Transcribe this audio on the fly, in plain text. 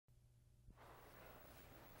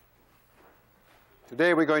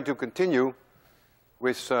Today we're going to continue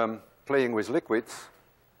with playing with liquids.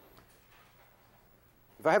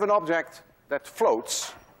 If I have an object that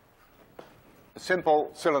floats, a simple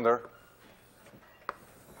cylinder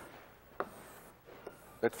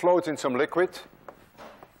that floats in some liquid,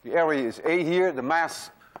 the area is A here, the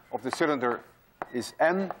mass of the cylinder is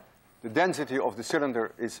m, the density of the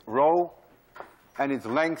cylinder is rho, and its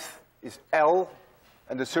length is L,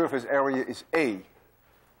 and the surface area is A.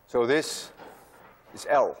 So this is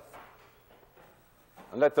L.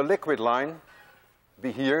 And let the liquid line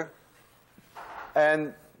be here,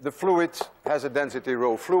 and the fluid has a density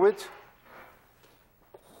rho fluid.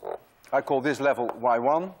 I call this level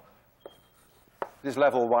Y1, this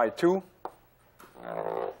level Y2.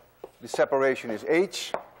 The separation is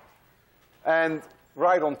H. And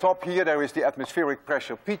right on top here there is the atmospheric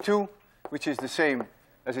pressure P2, which is the same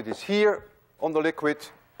as it is here on the liquid.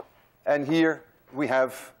 And here we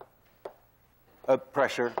have a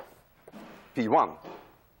pressure P1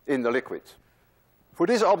 in the liquid. For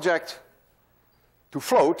this object to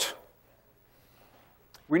float,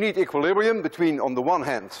 we need equilibrium between, on the one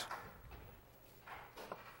hand,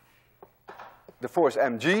 the force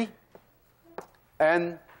mg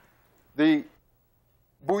and the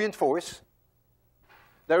buoyant force.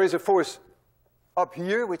 There is a force up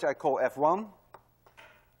here, which I call F1,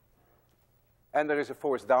 and there is a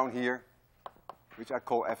force down here, which I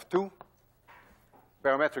call F2.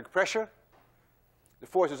 Barometric pressure. The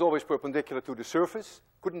force is always perpendicular to the surface.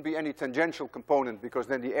 Couldn't be any tangential component because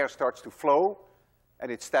then the air starts to flow and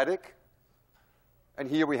it's static. And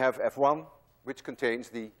here we have F1, which contains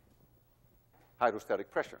the hydrostatic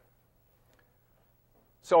pressure.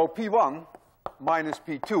 So P1 minus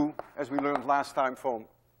P2, as we learned last time from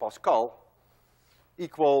Pascal,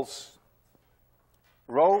 equals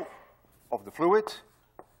rho of the fluid,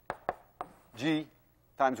 G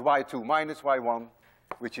times Y2 minus Y1,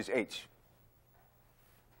 which is H.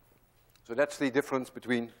 So that's the difference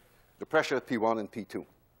between the pressure at P1 and P2.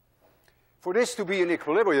 For this to be in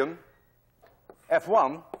equilibrium,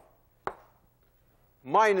 F1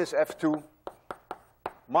 minus F2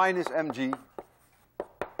 minus mg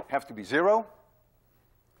have to be 0.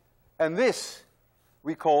 And this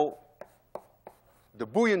we call the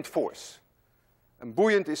buoyant force. And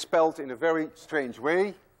buoyant is spelled in a very strange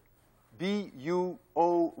way, B-U-O-Y-A-N-T.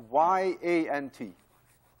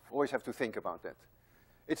 Always have to think about that.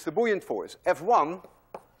 It's the buoyant force. F1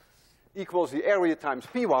 equals the area times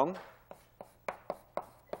P1,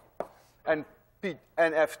 and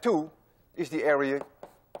F2 is the area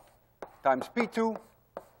times P2.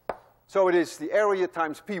 So it is the area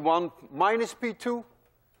times P1 minus P2,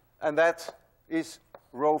 and that is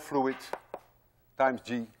rho fluid times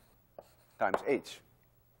G times H.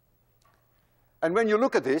 And when you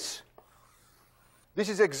look at this, this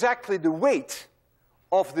is exactly the weight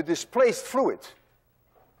of the displaced fluid.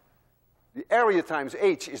 The area times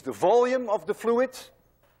H is the volume of the fluid,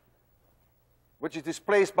 which is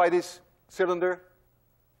displaced by this cylinder,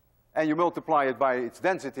 and you multiply it by its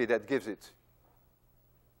density, that gives it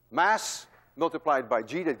mass, multiplied by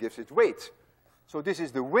G, that gives it weight. So this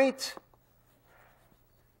is the weight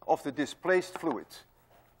of the displaced fluid.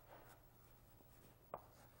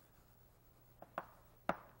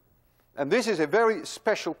 And this is a very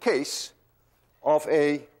special case of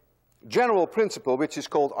a general principle which is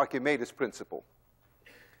called Archimedes' principle.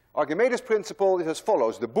 Archimedes' principle is as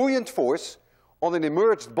follows. The buoyant force on an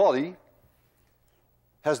immerged body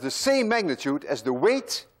has the same magnitude as the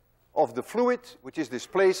weight of the fluid which is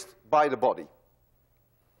displaced by the body.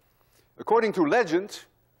 According to legend,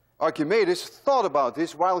 Archimedes thought about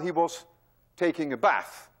this while he was taking a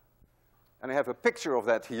bath. And I have a picture of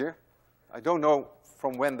that here. I don't know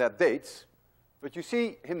from when that dates, but you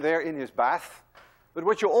see him there in his bath. But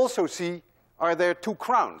what you also see are there two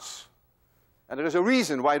crowns. And there is a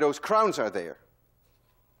reason why those crowns are there.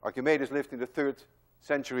 Archimedes lived in the 3rd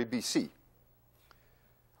century BC.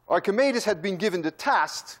 Archimedes had been given the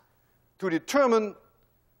task to determine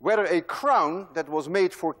whether a crown that was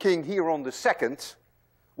made for King Hieron II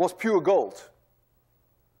was pure gold.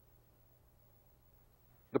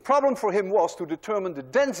 The problem for him was to determine the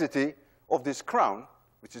density of this crown,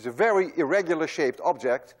 which is a very irregular shaped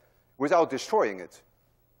object, without destroying it.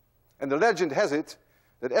 And the legend has it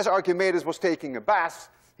that as Archimedes was taking a bath,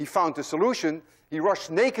 he found the solution. He rushed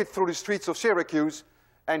naked through the streets of Syracuse,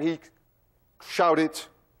 and he shouted,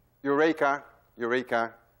 "Eureka,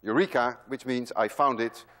 Eureka, Eureka," which means, "I found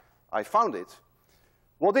it, I found it."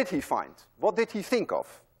 What did he find? What did he think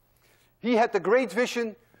of? He had the great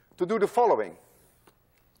vision to do the following.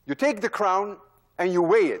 You take the crown and you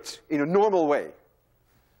weigh it in a normal way.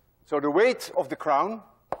 So the weight of the crown,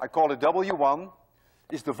 I call it W1,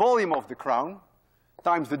 is the volume of the crown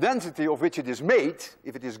times the density of which it is made.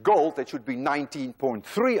 If it is gold, that should be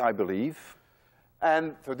 19.3, I believe.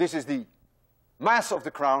 And so this is the mass of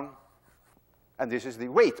the crown, and this is the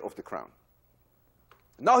weight of the crown.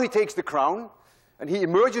 Now he takes the crown, and he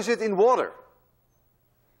immerses it in water.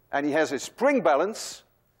 And he has a spring balance,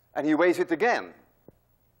 and he weighs it again.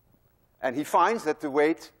 And he finds that the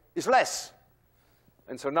weight is less.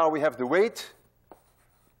 And so now we have the weight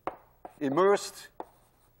immersed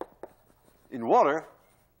in water.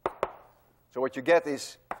 So what you get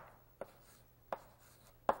is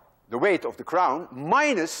the weight of the crown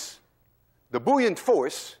minus the buoyant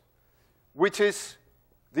force, which is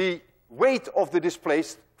the weight of the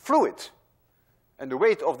displaced fluid. And the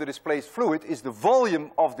weight of the displaced fluid is the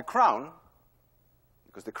volume of the crown,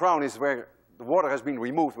 because the crown is where the water has been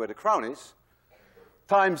removed, where the crown is,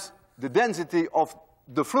 times the density of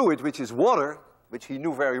the fluid, which is water, which he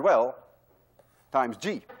knew very well, times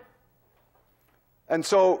G. And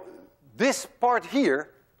so this part here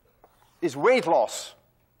is weight loss.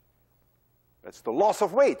 That's the loss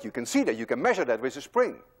of weight. You can see that. You can measure that with a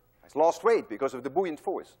spring. It's lost weight because of the buoyant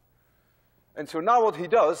force. And so now what he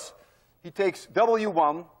does, he takes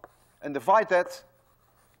W1 and divide that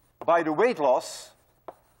by the weight loss.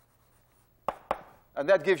 And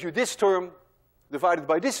that gives you this term divided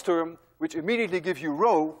by this term, which immediately gives you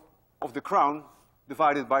rho of the crown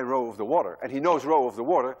divided by rho of the water. And he knows rho of the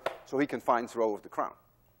water, so he can find rho of the crown.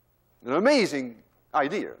 An amazing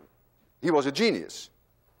idea. He was a genius.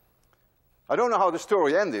 I don't know how the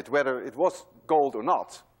story ended, whether it was gold or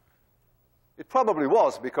not. It probably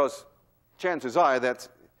was, because chances are that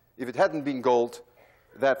if it hadn't been gold,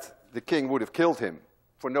 that the king would have killed him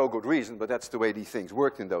for no good reason, but that's the way these things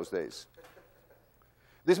worked in those days.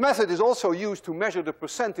 This method is also used to measure the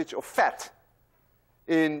percentage of fat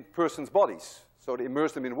in persons' bodies. So they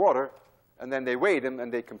immerse them in water, and then they weigh them,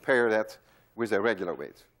 and they compare that with their regular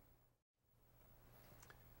weight.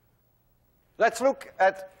 Let's look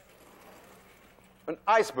at an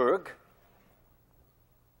iceberg.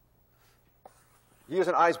 Here's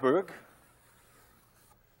an iceberg.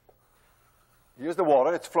 Here's the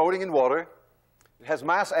water. It's floating in water. It has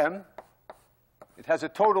mass m. It has a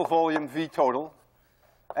total volume V total.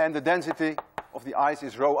 And the density of the ice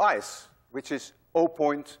is rho ice, which is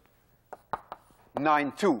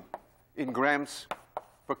 0.92 in grams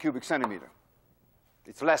per cubic centimeter.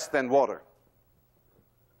 It's less than water.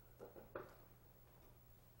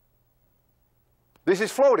 This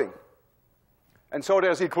is floating. And so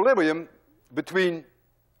there's equilibrium between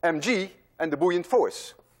mg and the buoyant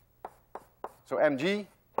force. So mg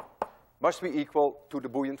must be equal to the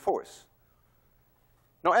buoyant force.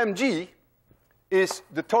 Now mg is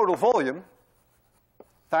the total volume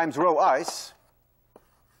times rho ice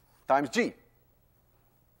times g,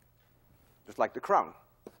 just like the crown.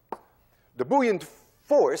 The buoyant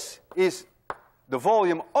force is the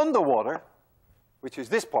volume underwater, which is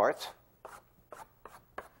this part,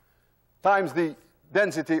 times the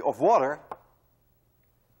density of water,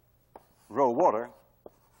 rho water,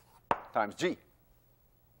 times g.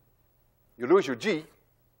 You lose your g,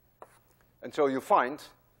 and so you find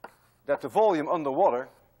that the volume underwater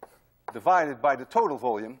divided by the total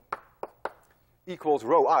volume equals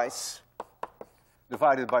rho ice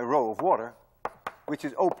divided by rho of water, which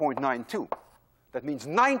is 0.92. That means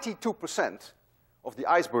 92% of the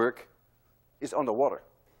iceberg is underwater.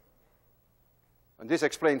 And this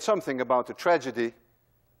explains something about the tragedy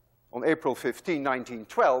on April 15,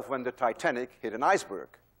 1912, when the Titanic hit an iceberg.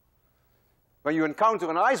 When you encounter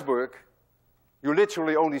an iceberg, you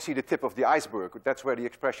literally only see the tip of the iceberg. That's where the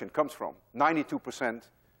expression comes from. 92%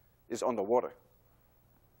 is underwater.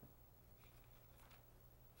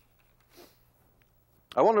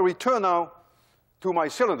 I want to return now to my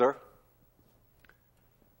cylinder,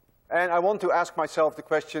 and I want to ask myself the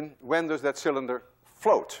question, when does that cylinder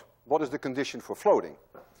float? What is the condition for floating?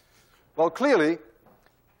 Well, clearly,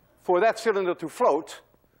 for that cylinder to float,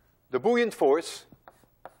 the buoyant force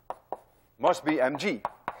must be mg.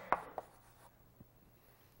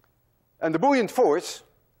 And the buoyant force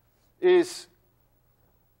is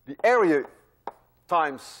the area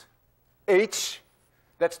times h,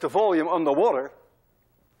 that's the volume underwater,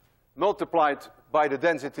 multiplied by the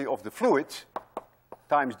density of the fluid,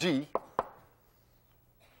 times g,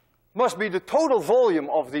 must be the total volume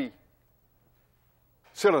of the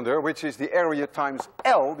cylinder, which is the area times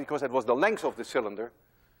L, because that was the length of the cylinder,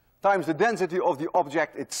 times the density of the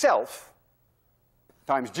object itself,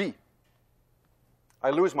 times g. I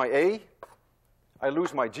lose my A, I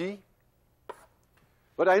lose my g,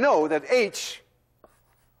 but I know that h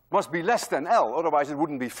must be less than L, otherwise it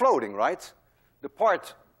wouldn't be floating, right? The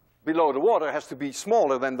part below the water has to be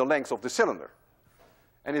smaller than the length of the cylinder.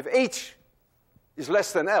 And if h is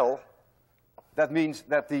less than L, that means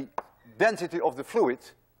that the density of the fluid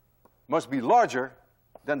must be larger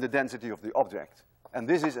than the density of the object. And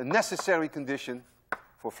this is a necessary condition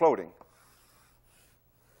for floating.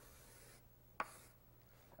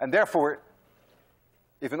 And therefore,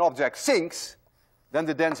 if an object sinks, then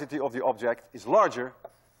the density of the object is larger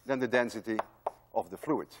than the density of the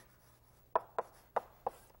fluid.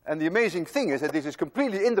 And the amazing thing is that this is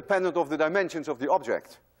completely independent of the dimensions of the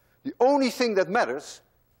object. The only thing that matters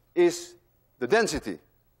is the density.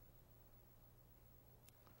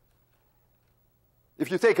 If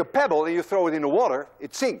you take a pebble and you throw it in the water,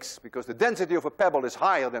 it sinks, because the density of a pebble is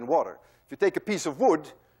higher than water. If you take a piece of wood,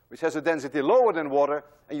 which has a density lower than water,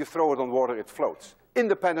 and you throw it on water, it floats,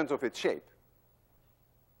 independent of its shape.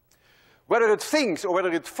 Whether it sinks or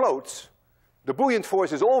whether it floats, the buoyant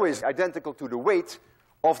force is always identical to the weight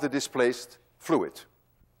of the displaced fluid.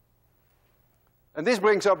 And this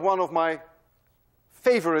brings up one of my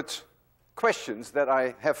favorite questions that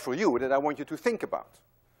I have for you, that I want you to think about.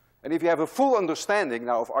 And if you have a full understanding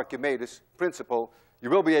now of Archimedes' principle,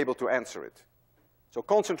 you will be able to answer it. So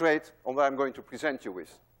concentrate on what I'm going to present you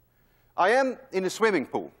with. I am in a swimming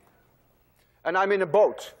pool, and I'm in a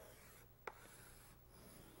boat.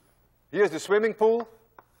 Here's the swimming pool,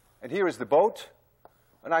 and here is the boat,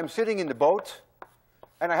 and I'm sitting in the boat,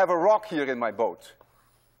 and I have a rock here in my boat.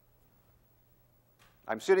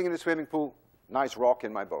 I'm sitting in the swimming pool, nice rock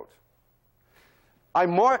in my boat. I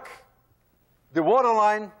mark the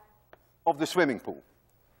waterline of the swimming pool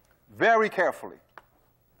very carefully.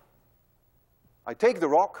 I take the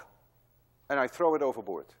rock and I throw it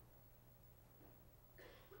overboard.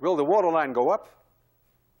 Will the waterline go up?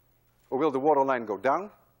 Or will the waterline go down?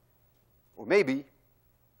 Or maybe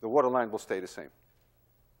the waterline will stay the same.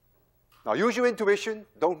 Now use your intuition,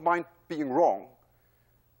 don't mind being wrong.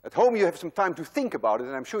 At home you have some time to think about it,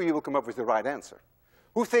 and I'm sure you will come up with the right answer.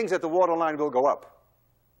 Who thinks that the waterline will go up?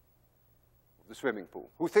 The swimming pool.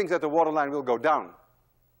 Who thinks that the waterline will go down?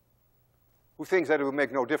 Who thinks that it will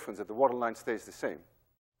make no difference, that the waterline stays the same?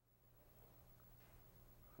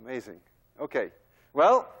 Amazing. Okay.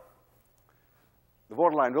 Well, the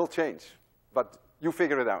waterline will change, but you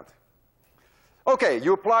figure it out. Okay,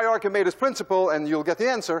 you apply Archimedes' principle and you'll get the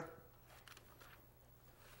answer.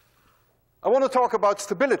 I want to talk about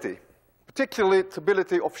stability, particularly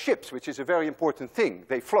stability of ships, which is a very important thing.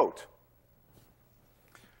 They float.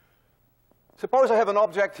 Suppose I have an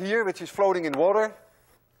object here which is floating in water.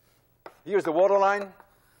 Here's the waterline.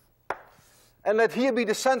 And let here be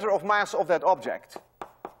the center of mass of that object.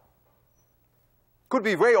 Could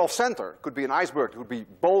be way off center. Could be an iceberg. Could be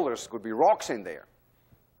boulders. Could be rocks in there.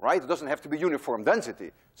 Right? It doesn't have to be uniform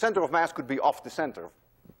density. Center of mass could be off the center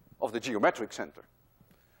of the geometric center.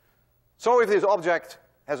 So if this object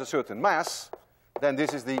has a certain mass, then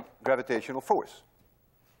this is the gravitational force.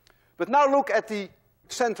 But now look at the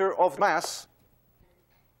center of mass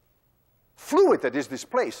fluid that is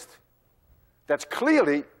displaced. That's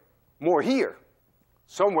clearly more here,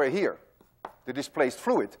 somewhere here, the displaced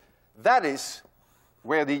fluid. That is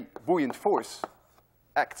where the buoyant force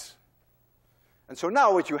acts. And so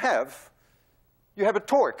now what you have a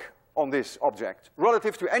torque on this object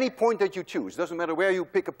relative to any point that you choose. Doesn't matter where you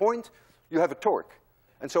pick a point, you have a torque.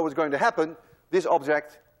 And so what's going to happen, this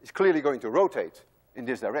object is clearly going to rotate in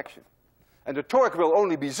this direction. And the torque will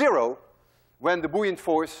only be zero when the buoyant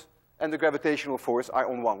force and the gravitational force are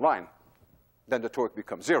on one line. Then the torque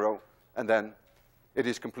becomes zero, and then it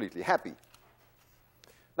is completely happy.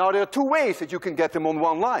 Now there are two ways that you can get them on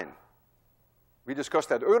one line. We discussed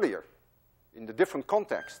that earlier in the different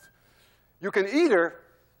context. You can either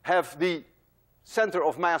have the center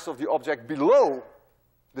of mass of the object below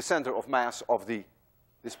the center of mass of the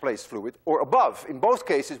displaced fluid, or above. In both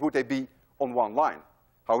cases would they be on one line.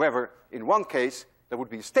 However, in one case there would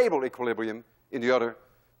be a stable equilibrium, in the other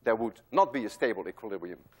there would not be a stable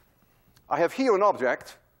equilibrium. I have here an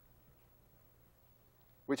object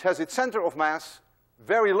which has its center of mass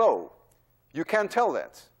very low. You can't tell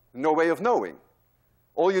that. No way of knowing.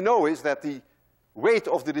 All you know is that the weight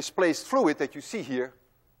of the displaced fluid that you see here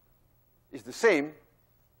is the same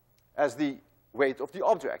as the weight of the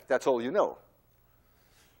object. That's all you know.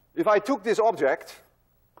 If I took this object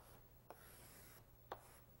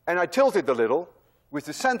and I tilt it a little with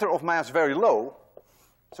the center of mass very low,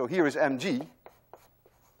 so here is mg,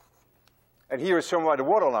 and here is somewhere the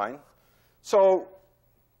waterline, so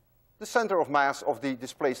the center of mass of the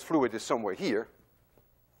displaced fluid is somewhere here,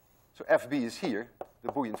 so Fb is here,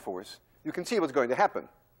 the buoyant force. You can see what's going to happen.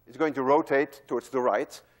 It's going to rotate towards the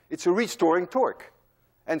right. It's a restoring torque,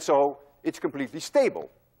 and so it's completely stable.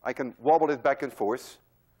 I can wobble it back and forth,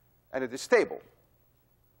 and it is stable.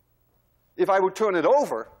 If I would turn it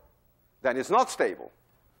over, then it's not stable,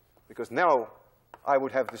 because now I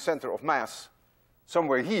would have the center of mass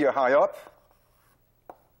somewhere here high up.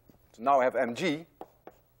 So now I have mg.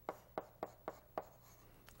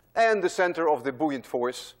 And the center of the buoyant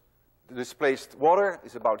force, the displaced water,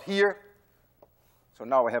 is about here. So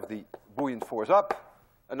now I have the buoyant force up,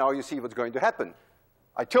 and now you see what's going to happen.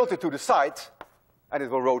 I tilt it to the side, and it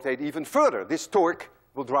will rotate even further. This torque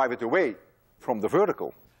will drive it away from the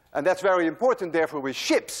vertical. And that's very important, therefore, with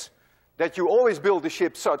ships, that you always build the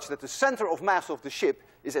ship such that the center of mass of the ship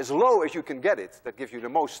is as low as you can get it. That gives you the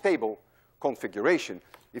most stable configuration.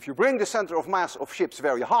 If you bring the center of mass of ships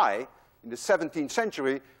very high, in the 17th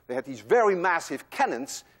century, they had these very massive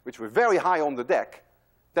cannons, which were very high on the deck,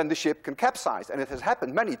 then the ship can capsize. And it has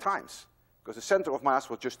happened many times, because the center of mass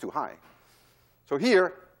was just too high. So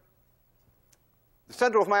here, the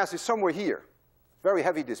center of mass is somewhere here. Very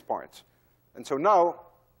heavy, this part. And so now,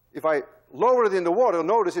 if I lower it in the water,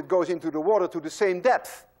 notice it goes into the water to the same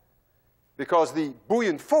depth, because the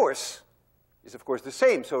buoyant force is, of course, the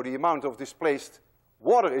same. So the amount of displaced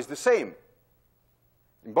water is the same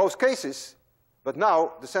in both cases. But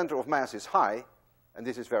now the center of mass is high, and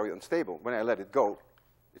this is very unstable. When I let it go,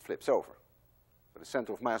 it flips over. So the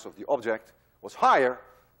center of mass of the object was higher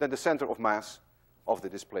than the center of mass of the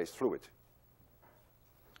displaced fluid.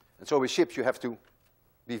 And so with ships, you have to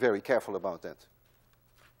be very careful about that.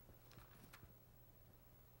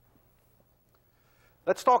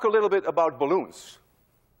 Let's talk a little bit about balloons.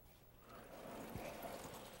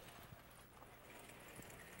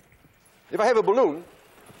 If I have a balloon,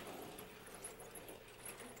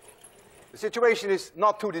 the situation is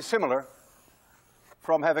not too dissimilar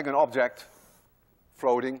from having an object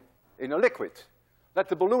floating in a liquid. Let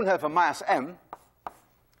the balloon have a mass m.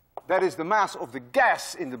 That is the mass of the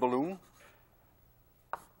gas in the balloon,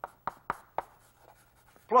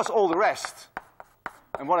 plus all the rest.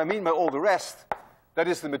 And what I mean by all the rest, that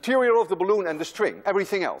is the material of the balloon and the string,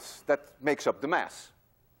 everything else that makes up the mass.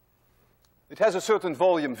 It has a certain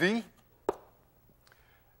volume V,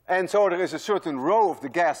 and so there is a certain rho of the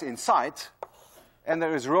gas inside, and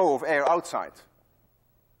there is rho of air outside.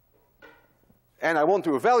 And I want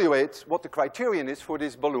to evaluate what the criterion is for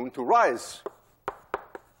this balloon to rise.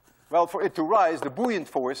 Well, for it to rise, the buoyant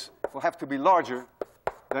force will have to be larger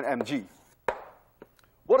than mg.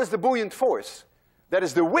 What is the buoyant force? That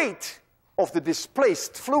is the weight of the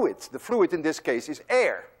displaced fluid. The fluid in this case is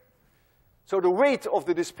air. So the weight of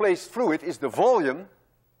the displaced fluid is the volume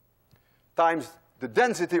times the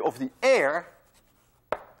density of the air,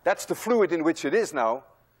 that's the fluid in which it is now,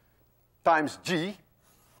 times g.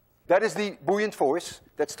 That is the buoyant force.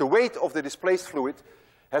 That's the weight of the displaced fluid.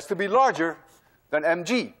 Has to be larger than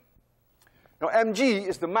mg. Now, mg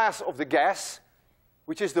is the mass of the gas,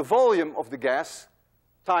 which is the volume of the gas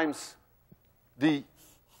times the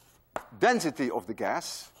density of the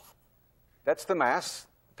gas. That's the mass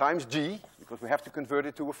times g, because we have to convert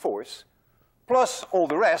it to a force, plus all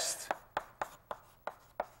the rest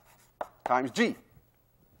times g.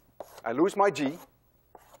 I lose my g.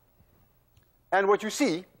 And what you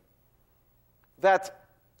see, that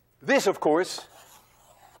this, of course,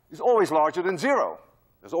 is always larger than 0.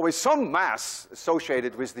 There's always some mass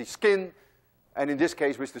associated with the skin, and in this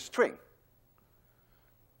case with the string.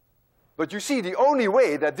 But you see, the only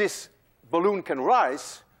way that this balloon can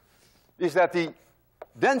rise is that the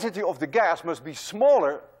density of the gas must be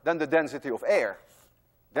smaller than the density of air.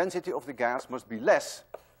 Density of the gas must be less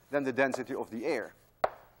than the density of the air.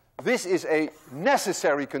 This is a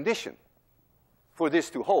necessary condition for this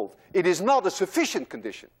to hold. It is not a sufficient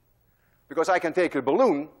condition, because I can take a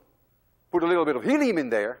balloon, put a little bit of helium in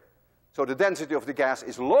there, so the density of the gas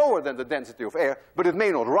is lower than the density of air, but it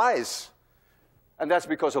may not rise. And that's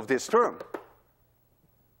because of this term.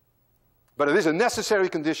 But it is a necessary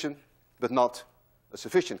condition, but not a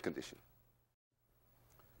sufficient condition.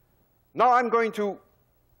 Now I'm going to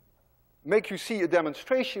make you see a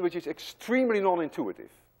demonstration which is extremely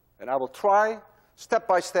non-intuitive. And I will try, step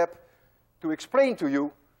by step, to explain to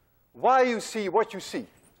you why you see what you see.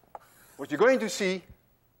 What you're going to see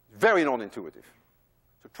is very non-intuitive.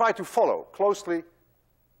 So try to follow closely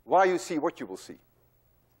why you see what you will see.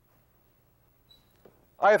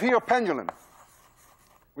 I have here a pendulum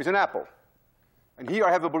with an apple. And here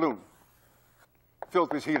I have a balloon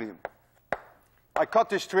filled with helium. I cut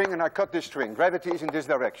this string and I cut this string. Gravity is in this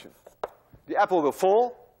direction. The apple will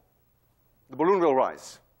fall. The balloon will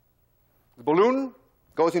rise. The balloon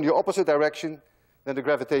goes in the opposite direction than the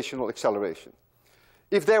gravitational acceleration.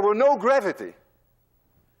 If there were no gravity,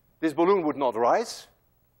 this balloon would not rise,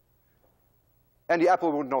 and the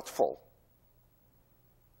apple would not fall.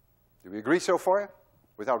 Do we agree so far?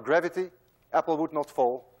 Without gravity, apple would not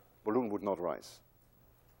fall, balloon would not rise.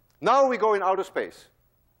 Now we go in outer space.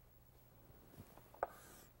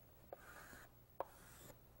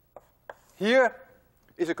 Here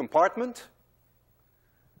is a compartment,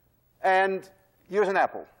 and here's an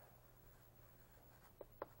apple.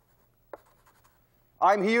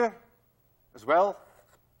 I'm here as well.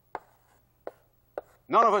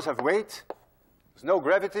 None of us have weight. There's no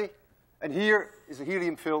gravity. And here is a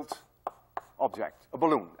helium-filled object, a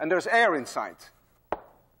balloon. And there's air inside.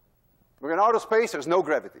 We're in outer space, there's no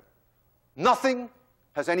gravity. Nothing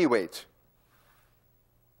has any weight.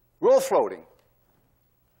 We're all floating.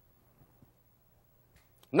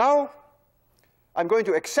 Now, I'm going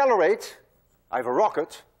to accelerate. I have a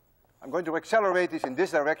rocket. I'm going to accelerate this in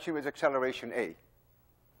this direction with acceleration A.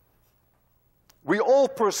 We all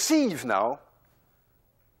perceive now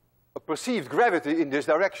a perceived gravity in this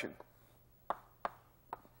direction.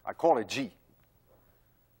 I call it G.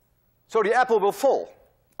 So the apple will fall.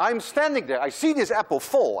 I'm standing there. I see this apple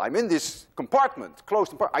fall. I'm in this compartment,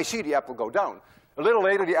 closed compartment. I see the apple go down. A little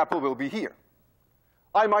later, the apple will be here.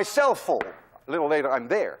 I myself fall. A little later, I'm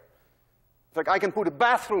there. In fact, I can put a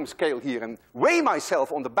bathroom scale here and weigh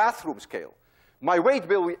myself on the bathroom scale. My weight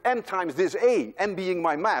will be m times this A, m being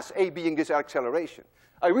my mass, A being this acceleration.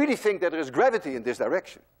 I really think that there is gravity in this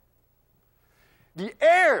direction. The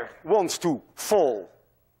air wants to fall,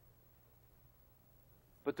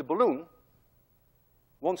 but the balloon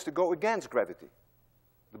wants to go against gravity.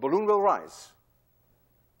 The balloon will rise.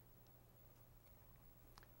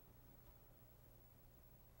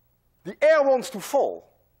 The air wants to fall.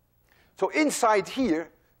 So inside here,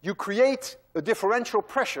 you create a differential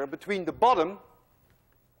pressure between the bottom,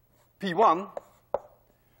 P1,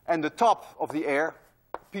 and the top of the air,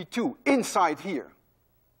 P2, inside here.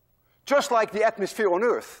 Just like the atmosphere on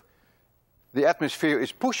Earth. The atmosphere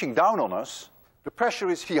is pushing down on us. The pressure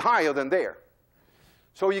is higher than there.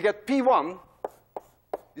 So you get P1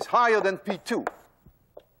 is higher than P2.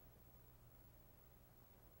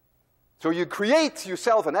 So you create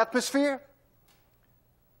yourself an atmosphere,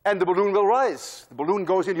 and the balloon will rise. The balloon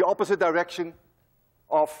goes in the opposite direction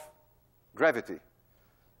of gravity.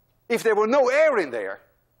 If there were no air in there,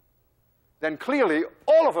 then clearly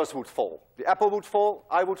all of us would fall. The apple would fall,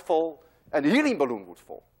 I would fall, and the helium balloon would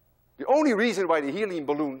fall. The only reason why the helium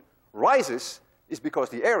balloon rises is because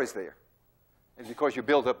the air is there, and because you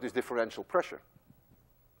build up this differential pressure.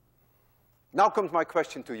 Now comes my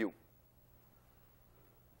question to you.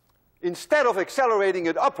 Instead of accelerating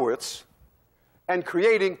it upwards and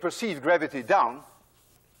creating perceived gravity down,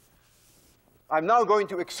 I'm now going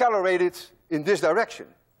to accelerate it in this direction,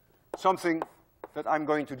 something that I'm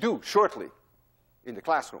going to do shortly in the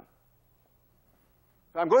classroom.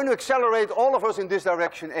 I'm going to accelerate all of us in this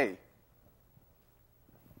direction A.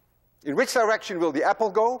 In which direction will the apple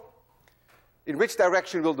go? In which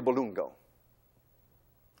direction will the balloon go?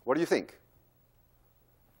 What do you think?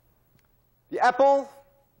 The apple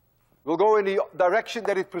will go in the direction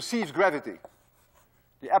that it perceives gravity.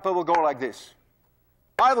 The apple will go like this.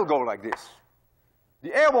 I will go like this.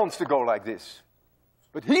 The air wants to go like this.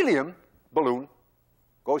 But helium, balloon,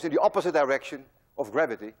 goes in the opposite direction of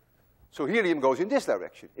gravity. So helium goes in this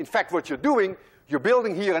direction. In fact, what you're doing, you're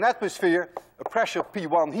building here an atmosphere. A pressure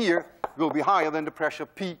P1 here will be higher than the pressure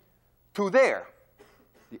P2 there.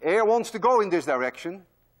 The air wants to go in this direction.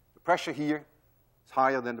 The pressure here is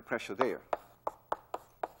higher than the pressure there.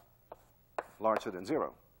 Larger than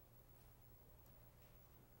 0.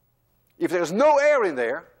 If there's no air in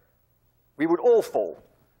there, we would all fall.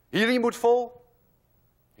 Helium would fall,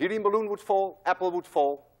 helium balloon would fall, apple would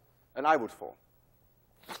fall, and I would fall.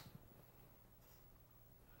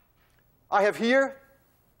 I have here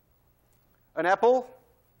an apple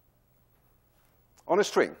on a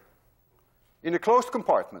string in a closed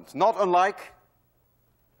compartment, not unlike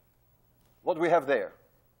what we have there.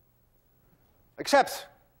 Except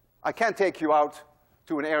I can't take you out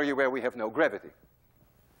to an area where we have no gravity.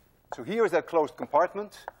 So here is that closed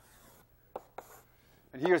compartment,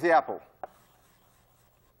 and here's the apple.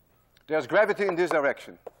 There's gravity in this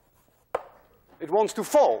direction. It wants to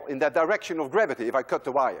fall in that direction of gravity if I cut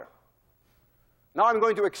the wire. Now I'm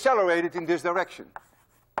going to accelerate it in this direction.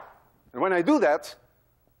 And when I do that,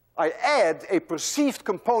 I add a perceived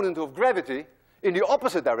component of gravity in the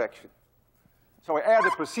opposite direction. So I add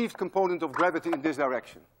a perceived component of gravity in this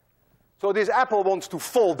direction. So this apple wants to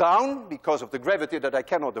fall down because of the gravity that I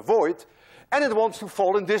cannot avoid, and it wants to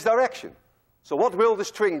fall in this direction. So what will the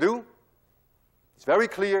string do? It's very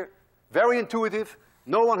clear, very intuitive.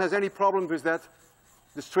 No one has any problem with that.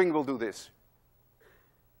 The string will do this.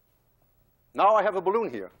 Now I have a balloon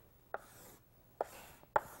here.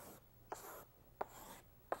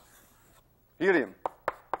 Helium.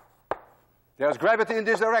 There's gravity in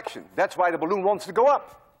this direction. That's why the balloon wants to go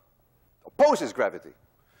up. Opposes gravity.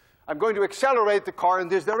 I'm going to accelerate the car in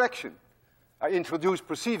this direction. I introduce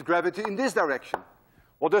perceived gravity in this direction.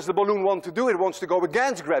 What does the balloon want to do? It wants to go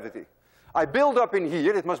against gravity. I build up in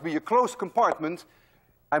here, it must be a closed compartment.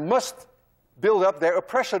 I must build up there a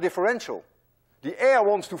pressure differential. The air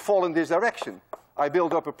wants to fall in this direction. I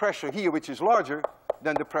build up a pressure here which is larger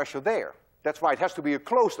than the pressure there. That's why it has to be a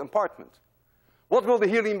closed compartment. What will the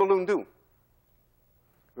helium balloon do? It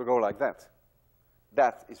will go like that.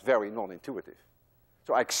 That is very non-intuitive.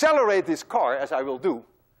 So I accelerate this car, as I will do.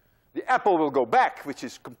 The apple will go back, which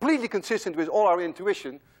is completely consistent with all our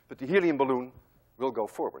intuition, but the helium balloon will go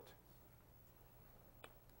forward.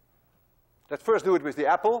 Let's first do it with the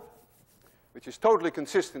apple, which is totally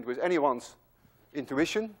consistent with anyone's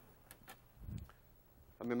intuition.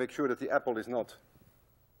 Let me make sure that the apple is not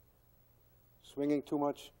swinging too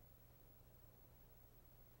much.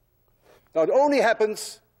 Now, it only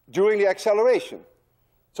happens during the acceleration.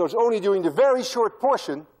 So it's only during the very short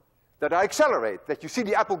portion that I accelerate, that you see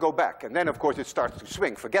the apple go back. And then, of course, it starts to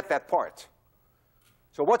swing. Forget that part.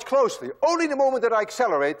 So watch closely. Only the moment that I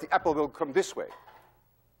accelerate, the apple will come this way.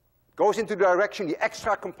 It goes into the direction, the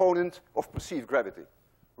extra component of perceived gravity.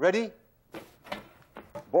 Ready?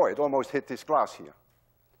 Boy, it almost hit this glass here.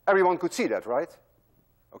 Everyone could see that, right?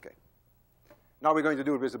 Okay. Now we're going to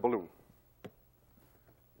do it with the balloon.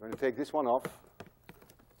 I'm going to take this one off.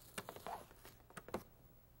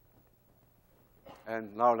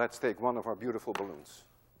 And now let's take one of our beautiful balloons.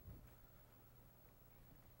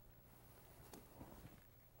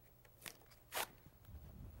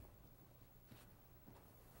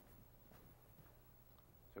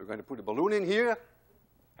 So we're going to put a balloon in here. It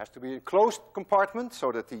has to be a closed compartment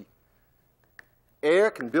so that the air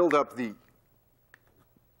can build up the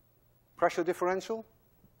pressure differential.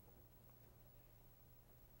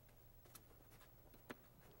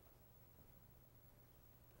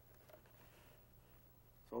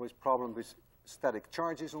 Always problem with static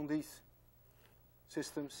charges on these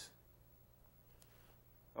systems.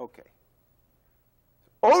 Okay.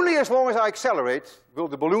 Only as long as I accelerate will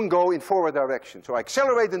the balloon go in forward direction. So I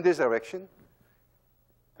accelerate in this direction,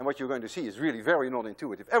 and what you're going to see is really very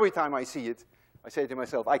non-intuitive. Every time I see it, I say to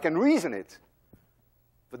myself, I can reason it.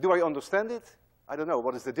 But do I understand it? I don't know.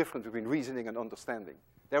 What is the difference between reasoning and understanding?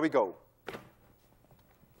 There we go. The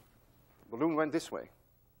balloon went this way.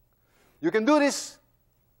 You can do this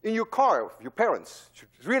in your car with your parents.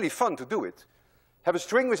 It's really fun to do it. Have a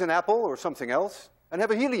string with an apple or something else, and have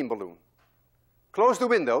a helium balloon. Close the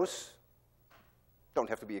windows. Don't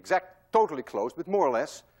have to be totally closed, but more or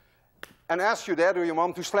less. And ask your dad or your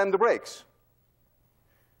mom to slam the brakes.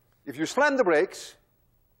 If you slam the brakes,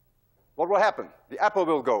 what will happen? The apple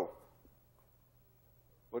will go.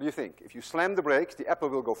 What do you think? If you slam the brakes, the apple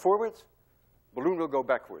will go forward, the balloon will go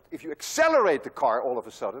backward. If you accelerate the car all of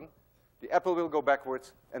a sudden, the apple will go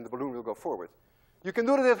backwards, and the balloon will go forward. You can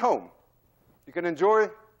do it at home. You can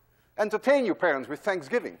entertain your parents with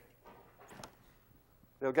Thanksgiving.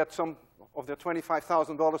 They'll get some of their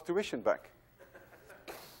 $25,000 tuition back.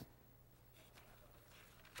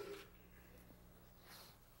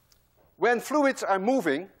 When fluids are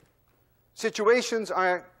moving, situations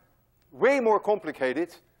are way more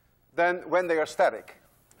complicated than when they are static.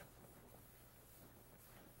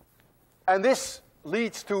 And this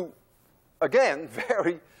leads to, again,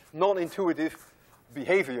 very non-intuitive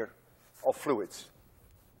behavior of fluids.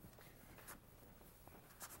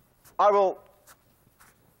 I will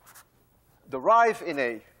derive in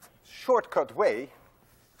a shortcut way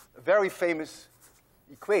a very famous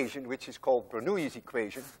equation, which is called Bernoulli's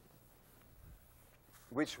equation,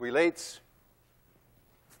 which relates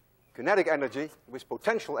kinetic energy with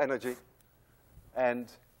potential energy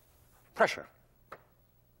and pressure.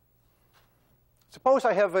 Suppose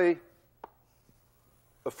I have a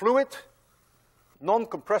fluid,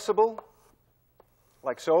 non-compressible,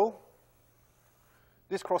 like so.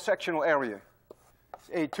 This cross-sectional area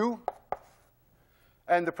is A2,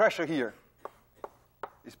 and the pressure here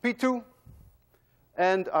is P2,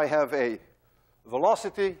 and I have a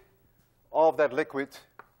velocity of that liquid,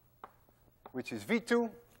 which is V2,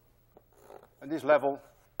 and this level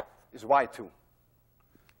is Y2.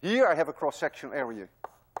 Here I have a cross-sectional area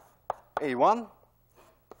A1.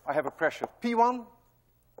 I have a pressure P1.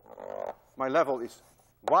 My level is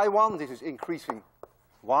Y1. This is increasing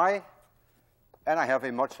Y. And I have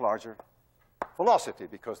a much larger velocity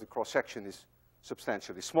because the cross-section is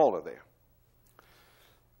substantially smaller there.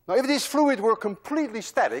 Now, if this fluid were completely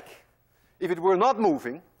static, if it were not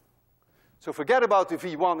moving, so forget about the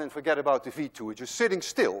V1 and forget about the V2, it's just sitting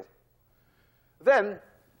still, then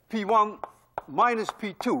P1 minus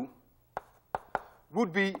P2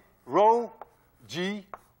 would be rho G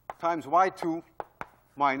times Y2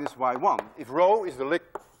 minus Y1, if rho is the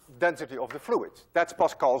density of the fluid. That's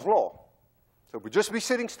Pascal's law. So we'd just be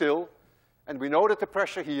sitting still, and we know that the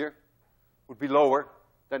pressure here would be lower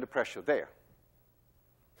than the pressure there.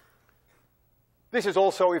 This is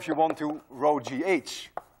also, if you want to, rho GH.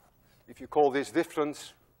 If you call this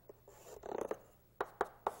difference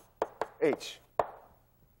H.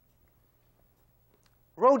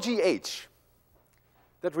 Rho GH.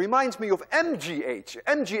 That reminds me of mgh.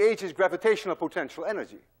 Mgh is gravitational potential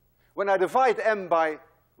energy. When I divide m by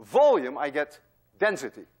volume, I get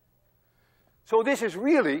density. So this is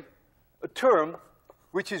really a term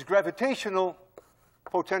which is gravitational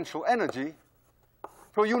potential energy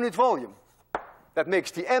per unit volume. That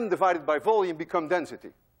makes the m divided by volume become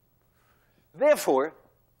density. Therefore,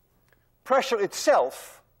 pressure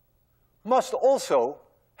itself must also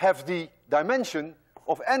have the dimension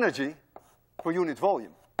of energy per unit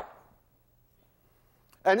volume.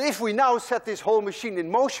 And if we now set this whole machine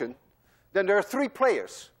in motion, then there are three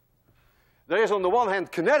players. There is on the one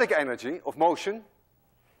hand kinetic energy of motion,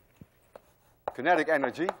 kinetic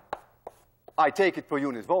energy, I take it per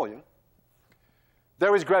unit volume.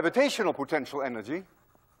 There is gravitational potential energy,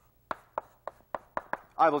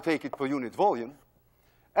 I will take it per unit volume.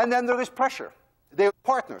 And then there is pressure. They are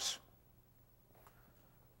partners.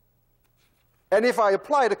 And if I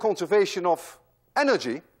apply the conservation of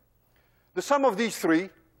energy, the sum of these three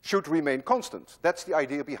should remain constant. That's the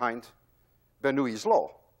idea behind Bernoulli's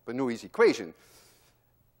law, Bernoulli's equation.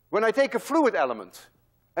 When I take a fluid element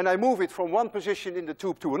and I move it from one position in the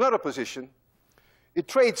tube to another position, it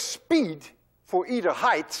trades speed for either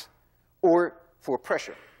height or for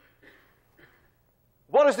pressure.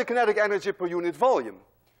 What is the kinetic energy per unit volume?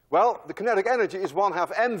 Well, the kinetic energy is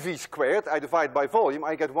 1/2 mv squared. I divide by volume,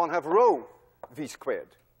 I get 1/2 rho v squared.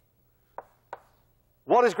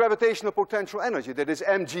 What is gravitational potential energy? That is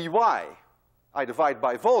mgy. I divide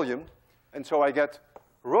by volume, and so I get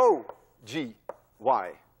rho gy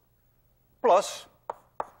plus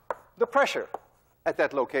the pressure at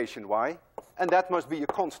that location y, and that must be a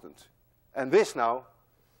constant. And this now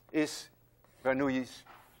is Bernoulli's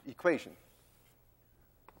equation.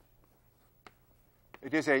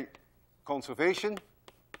 It is a conservation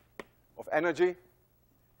of energy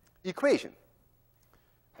equation.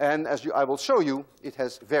 And as I will show you, it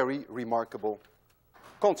has very remarkable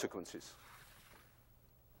consequences.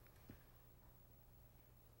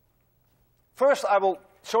 First, I will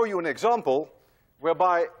show you an example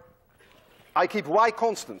whereby I keep y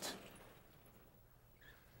constant.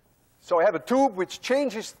 So I have a tube which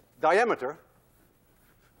changes diameter,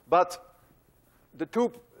 but the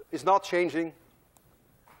tube is not changing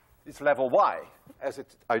its level y, as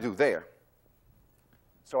I do there.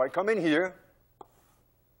 So I come in here,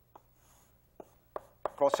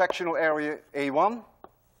 cross-sectional area A1,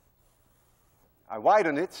 I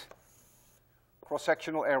widen it,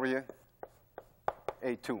 cross-sectional area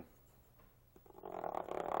A2.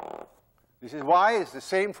 This is y, it's the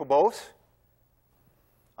same for both.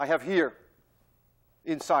 I have here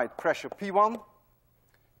inside pressure P1,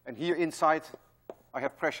 and here inside I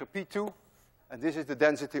have pressure P2, and this is the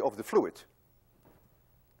density of the fluid.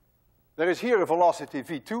 There is here a velocity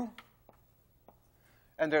V2,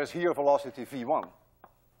 and there is here a velocity V1.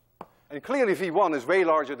 And clearly V1 is way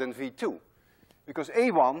larger than V2, because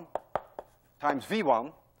A1 times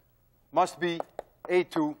V1 must be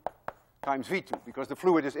A2 times V2, because the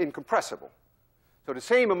fluid is incompressible. So the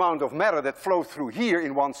same amount of matter that flowed through here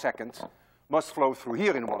in 1 second must flow through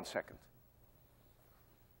here in 1 second.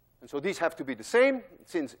 And so these have to be the same.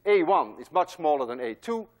 Since A1 is much smaller than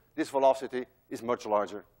A2, this velocity is much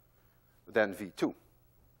larger than V2.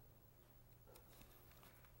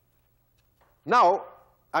 Now,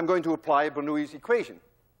 I'm going to apply Bernoulli's equation.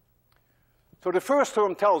 So the first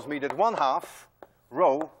term tells me that 1/2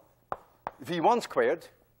 rho V1 squared.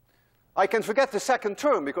 I can forget the second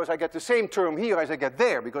term because I get the same term here as I get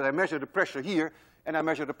there, because I measure the pressure here and I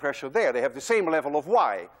measure the pressure there. They have the same level of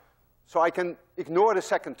y. So I can ignore the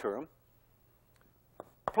second term.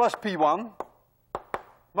 Plus P1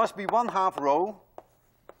 must be 1/2 rho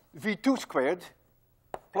V2 squared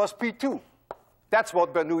plus P2. That's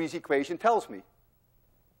what Bernoulli's equation tells me.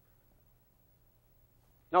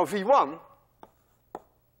 Now V1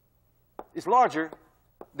 is larger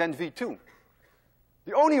than V2.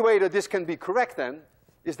 The only way that this can be correct then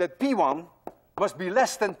is that P1 must be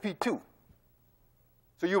less than P2.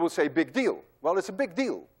 So you will say big deal. Well, it's a big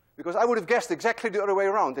deal, because I would have guessed exactly the other way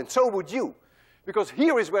around, and so would you. Because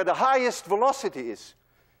here is where the highest velocity is.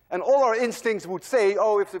 And all our instincts would say,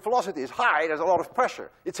 oh, if the velocity is high, there's a lot of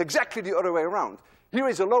pressure. It's exactly the other way around. Here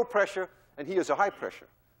is a low pressure, and here is a high pressure,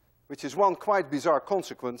 which is one quite bizarre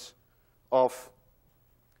consequence of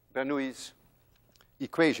Bernoulli's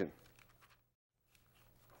equation.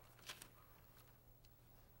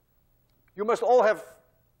 You must all have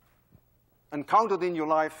encountered in your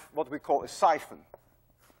life what we call a siphon.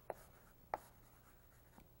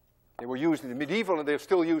 They were used in the medieval, and they're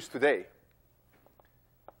still used today.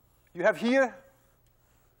 You have here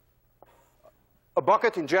a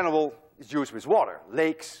bucket. In general, is used with water,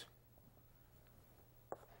 lakes.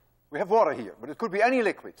 We have water here, but it could be any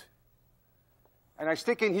liquid. And I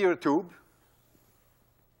stick in here a tube,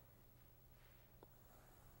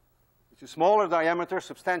 which is smaller diameter,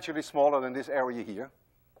 substantially smaller than this area here.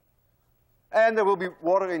 And there will be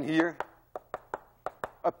water in here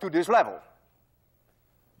up to this level.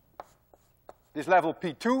 This level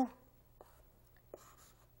P2,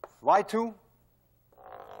 Y2,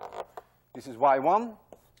 this is Y1,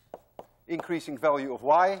 increasing value of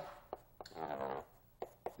Y.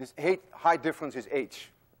 This height difference is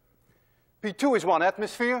H. P2 is 1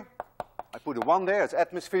 atmosphere. I put a 1 there, it's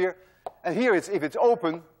atmosphere. And here, if it's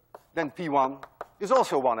open, then P1 is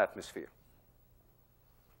also 1 atmosphere.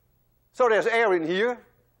 So there's air in here,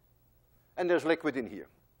 and there's liquid in here.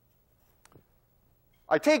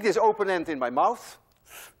 I take this open end in my mouth,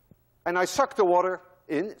 and I suck the water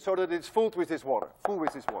in so that it's full with this water,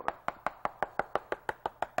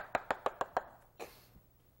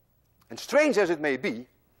 And strange as it may be,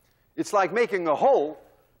 it's like making a hole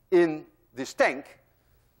in this tank.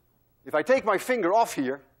 If I take my finger off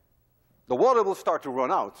here, the water will start to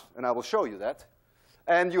run out, and I will show you that.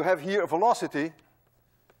 And you have here a velocity,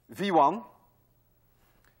 V1.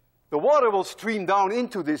 The water will stream down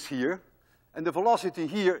into this here, and the velocity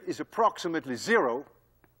here is approximately 0,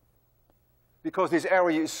 because this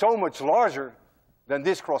area is so much larger than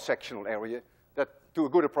this cross-sectional area that, to a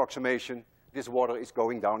good approximation, this water is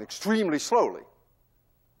going down extremely slowly.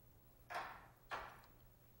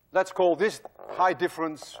 Let's call this high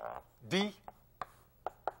difference D.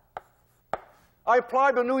 I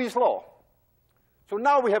apply Bernoulli's law. So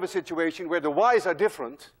now we have a situation where the Y's are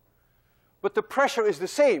different, but the pressure is the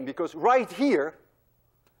same, because right here,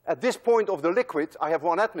 at this point of the liquid, I have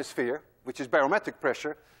 1 atmosphere, which is barometric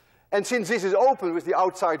pressure. And since this is open with the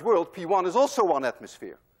outside world, P1 is also 1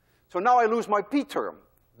 atmosphere. So now I lose my P term.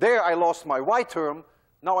 There I lost my Y term.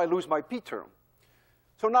 Now I lose my P term.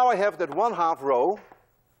 So now I have that 1/2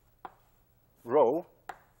 rho,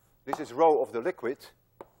 this is rho of the liquid,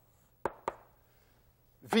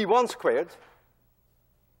 V1 squared,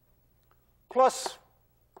 plus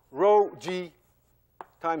rho G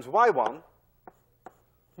times Y1,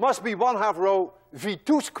 must be 1/2 rho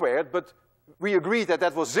V2 squared, but we agreed that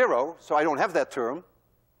that was 0, so I don't have that term.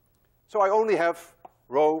 So I only have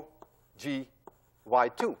rho G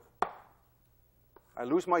Y2. I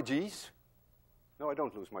lose my G's. No, I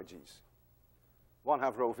don't lose my G's.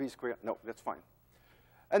 1/2 rho V squared, no, that's fine.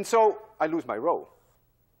 And so I lose my rho.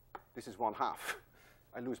 This is 1/2.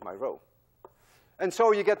 I lose my rho. And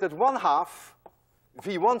so you get that 1/2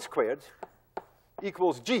 V1 squared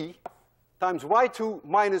equals G times Y2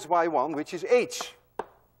 minus Y1, which is H.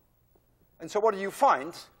 And so what do you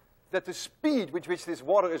find? That the speed with which this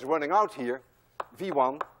water is running out here,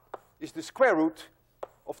 V1, is the square root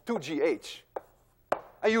of 2GH.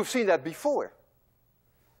 And you've seen that before.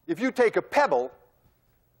 If you take a pebble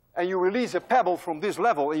and you release a pebble from this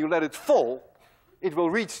level and you let it fall, it will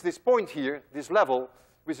reach this point here, this level,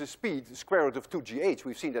 with a speed, the square root of 2GH.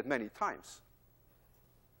 We've seen that many times.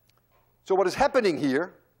 So what is happening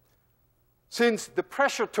here, since the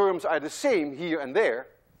pressure terms are the same here and there,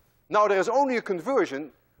 now there is only a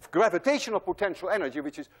conversion of gravitational potential energy,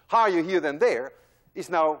 which is higher here than there, is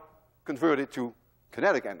now converted to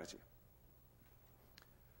kinetic energy.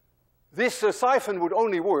 This siphon would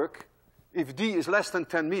only work if D is less than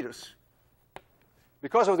 10 meters.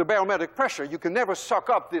 Because of the barometric pressure, you can never suck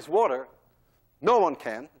up this water. No one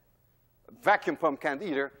can. A vacuum pump can't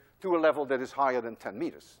either, to a level that is higher than 10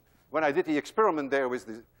 meters. When I did the experiment there with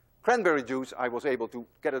the cranberry juice, I was able to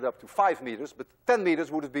get it up to 5 meters, but 10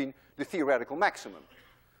 meters would have been the theoretical maximum.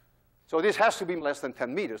 So this has to be less than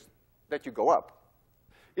 10 meters that you go up.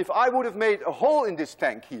 If I would have made a hole in this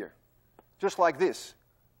tank here, just like this,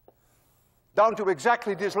 down to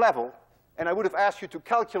exactly this level, and I would have asked you to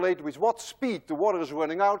calculate with what speed the water is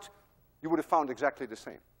running out, you would have found exactly the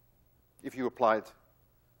same if you applied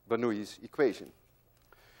Bernoulli's equation.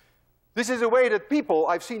 This is a way that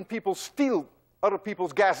I've seen people steal other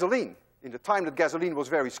people's gasoline in the time that gasoline was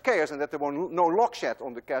very scarce and that there were no lock shed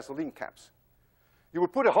on the gasoline caps. You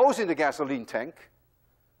would put a hose in the gasoline tank,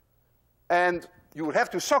 and you would have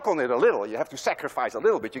to suck on it a little. You have to sacrifice a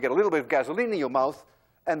little bit. You get a little bit of gasoline in your mouth,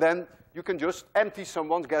 and then you can just empty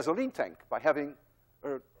someone's gasoline tank by having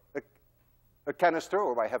a canister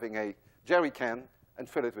or by having a jerry can and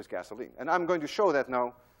fill it with gasoline. And I'm going to show that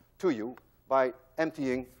now to you by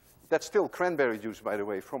emptying, that's still cranberry juice, by the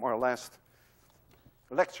way, from our last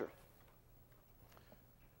lecture.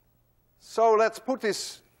 So let's put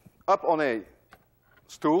this up on a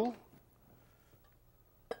stool.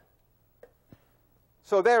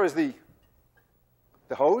 So there is the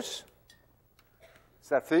hose. It's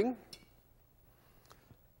that thing.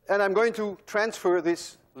 And I'm going to transfer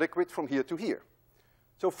this liquid from here to here.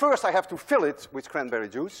 So first I have to fill it with cranberry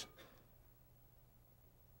juice.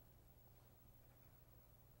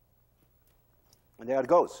 And there it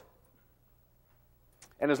goes.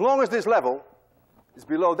 And as long as this level is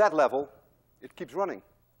below that level, it keeps running.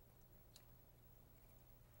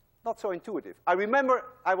 Not so intuitive. I remember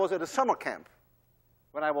I was at a summer camp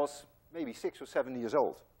when I was maybe 6 or 7 years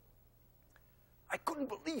old. I couldn't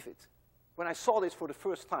believe it when I saw this for the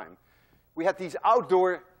first time. We had these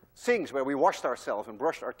outdoor sinks where we washed ourselves and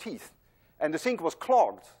brushed our teeth. And the sink was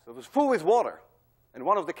clogged, so it was full with water. And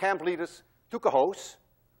one of the camp leaders took a hose,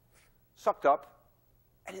 sucked up,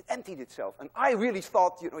 and it emptied itself. And I really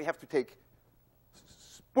thought, you have to take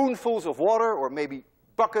spoonfuls of water or maybe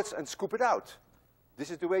buckets and scoop it out.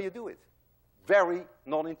 This is the way you do it. Very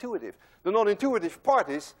non-intuitive. The non-intuitive part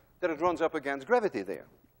is that it runs up against gravity there.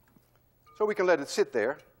 So we can let it sit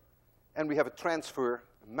there, and we have a transfer,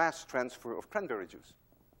 a mass transfer of cranberry juice.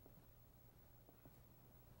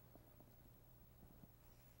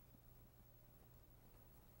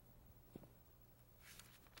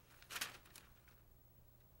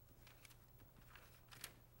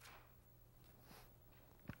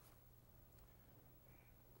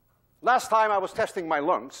 Last time I was testing my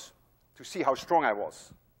lungs to see how strong I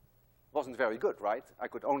was. Wasn't very good, right? I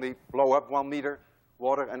could only blow up 1 meter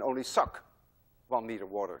water and only suck 1 meter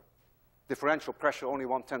water. Differential pressure only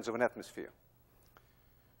 1/10 of an atmosphere.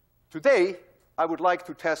 Today, I would like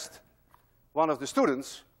to test one of the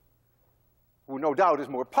students who no doubt is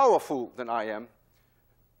more powerful than I am.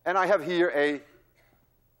 And I have here a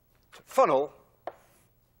funnel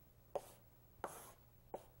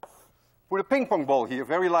with a ping pong ball here,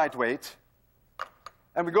 very lightweight.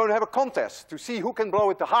 And we're going to have a contest to see who can blow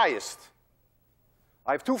it the highest.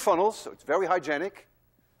 I have 2 funnels, so it's very hygienic.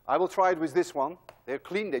 I will try it with this one. They're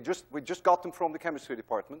clean. We just got them from the chemistry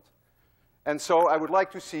department. And so I would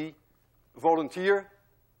like to see a volunteer,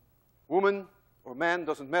 woman or man,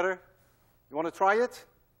 doesn't matter. You want to try it?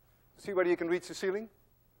 See whether you can reach the ceiling?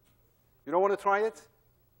 You don't want to try it?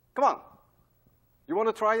 Come on. You want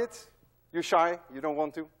to try it? You're shy. You don't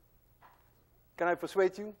want to. Can I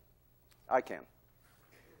persuade you? I can.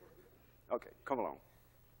 Okay, come along.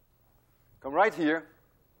 Come right here.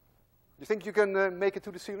 You think you can make it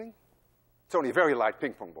to the ceiling? It's only a very light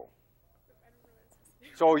ping pong ball.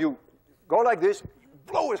 So you go like this,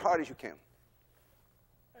 blow as hard as you can.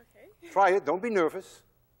 Okay. Try it, don't be nervous.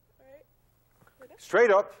 All right.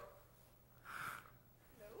 Straight up.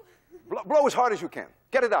 No. Blow as hard as you can.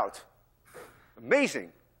 Get it out.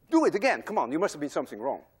 Amazing. Do it again. Come on, you must have been something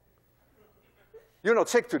wrong. You're not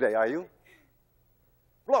sick today, are you?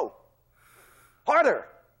 Blow. Harder.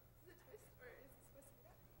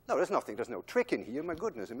 No, there's nothing. There's no trick in here. My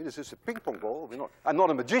goodness. I mean, this is a ping pong ball. I'm not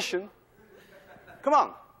a magician. Come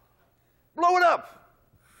on. Blow it up.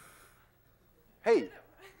 Hey,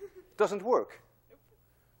 it doesn't work.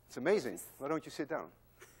 It's amazing. Why don't you sit down?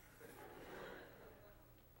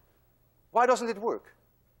 Why doesn't it work?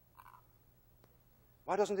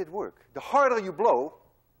 Why doesn't it work? The harder you blow,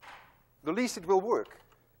 the least it will work.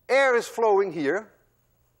 Air is flowing here.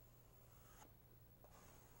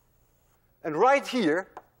 And right here,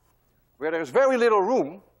 where there's very little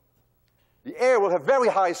room, the air will have very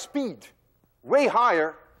high speed, way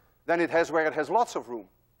higher than it has where it has lots of room.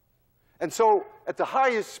 And so at the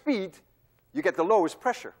highest speed, you get the lowest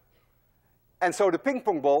pressure. And so the ping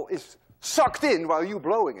pong ball is sucked in while you're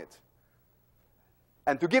blowing it.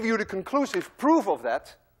 And to give you the conclusive proof of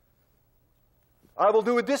that, I will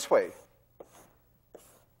do it this way.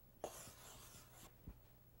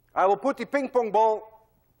 I will put the ping pong ball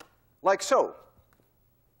like so.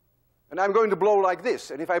 And I'm going to blow like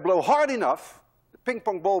this. And if I blow hard enough, the ping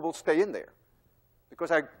pong ball will stay in there.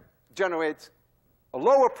 Because I generate a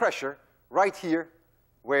lower pressure right here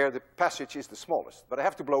where the passage is the smallest. But I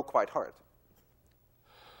have to blow quite hard.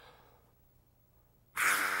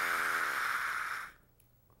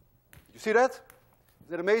 You see that? Is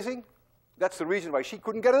that amazing? That's the reason why she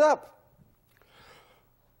couldn't get it up.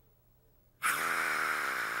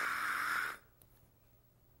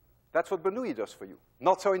 That's what Bernoulli does for you.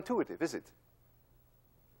 Not so intuitive, is it?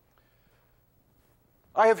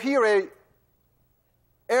 I have here a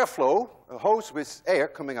airflow, a hose with air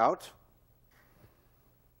coming out.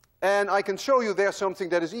 And I can show you there something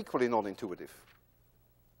that is equally non-intuitive.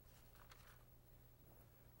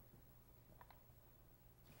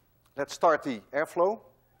 Let's start the airflow.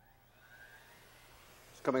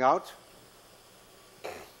 It's coming out.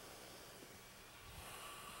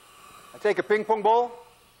 I take a ping pong ball.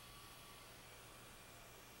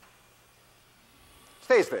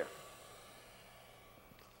 Stays there.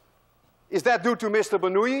 Is that due to Mr.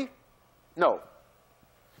 Bernoulli? No.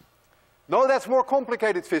 No, that's more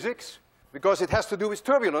complicated physics, because it has to do with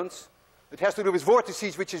turbulence. It has to do with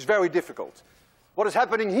vortices, which is very difficult. What is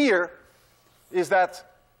happening here is that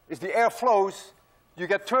as the air flows, you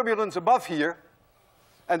get turbulence above here,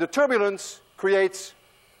 and the turbulence creates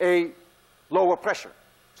a lower pressure.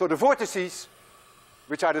 So the vortices,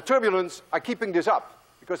 which are the turbulence, are keeping this up,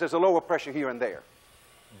 because there's a lower pressure here and there.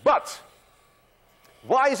 But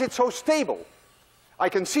why is it so stable? I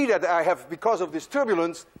can see that I have, because of this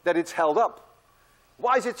turbulence, that it's held up.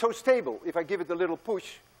 Why is it so stable? If I give it a little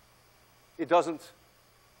push, it doesn't,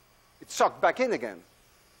 it's sucked back in again.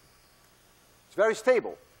 It's very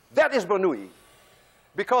stable. That is Bernoulli.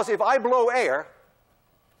 Because if I blow air,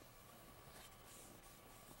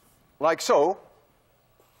 like so,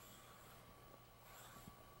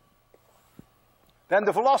 then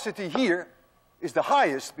the velocity here is the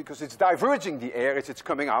highest because it's diverging the air as it's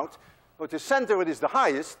coming out. But the center it is the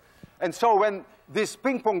highest. And so when this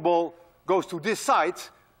ping pong ball goes to this side,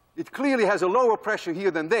 it clearly has a lower pressure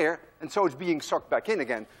here than there, and so it's being sucked back in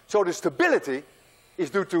again. So the stability is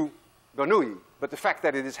due to Bernoulli, but the fact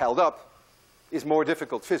that it is held up is more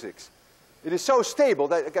difficult physics. It is so stable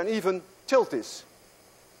that I can even tilt this.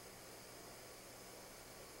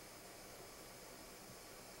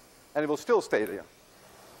 And it will still stay there.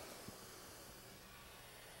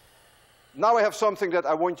 Now I have something that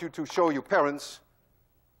I want you to show your parents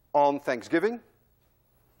on Thanksgiving.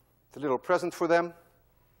 It's a little present for them.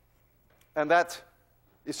 And that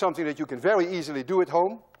is something that you can very easily do at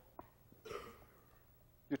home.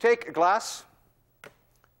 You take a glass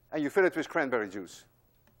and you fill it with cranberry juice.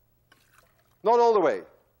 Not all the way.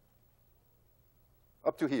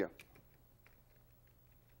 Up to here.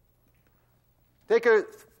 Take a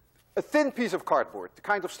thin piece of cardboard, the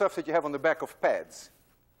kind of stuff that you have on the back of pads.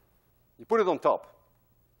 You put it on top.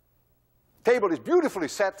 Table is beautifully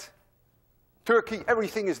set. Turkey,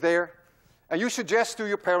 everything is there. And you suggest to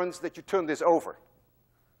your parents that you turn this over.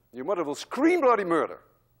 Your mother will scream bloody murder,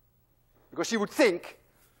 because she would think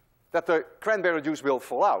that the cranberry juice will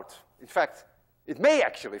fall out. In fact, it may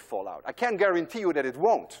actually fall out. I can't guarantee you that it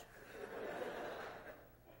won't.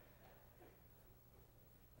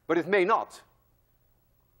 But it may not.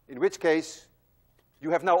 In which case,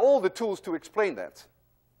 you have now all the tools to explain that.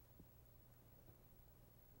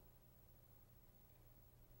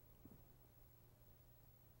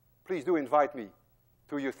 Please do invite me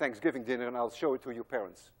to your Thanksgiving dinner, and I'll show it to your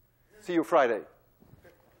parents. See you Friday.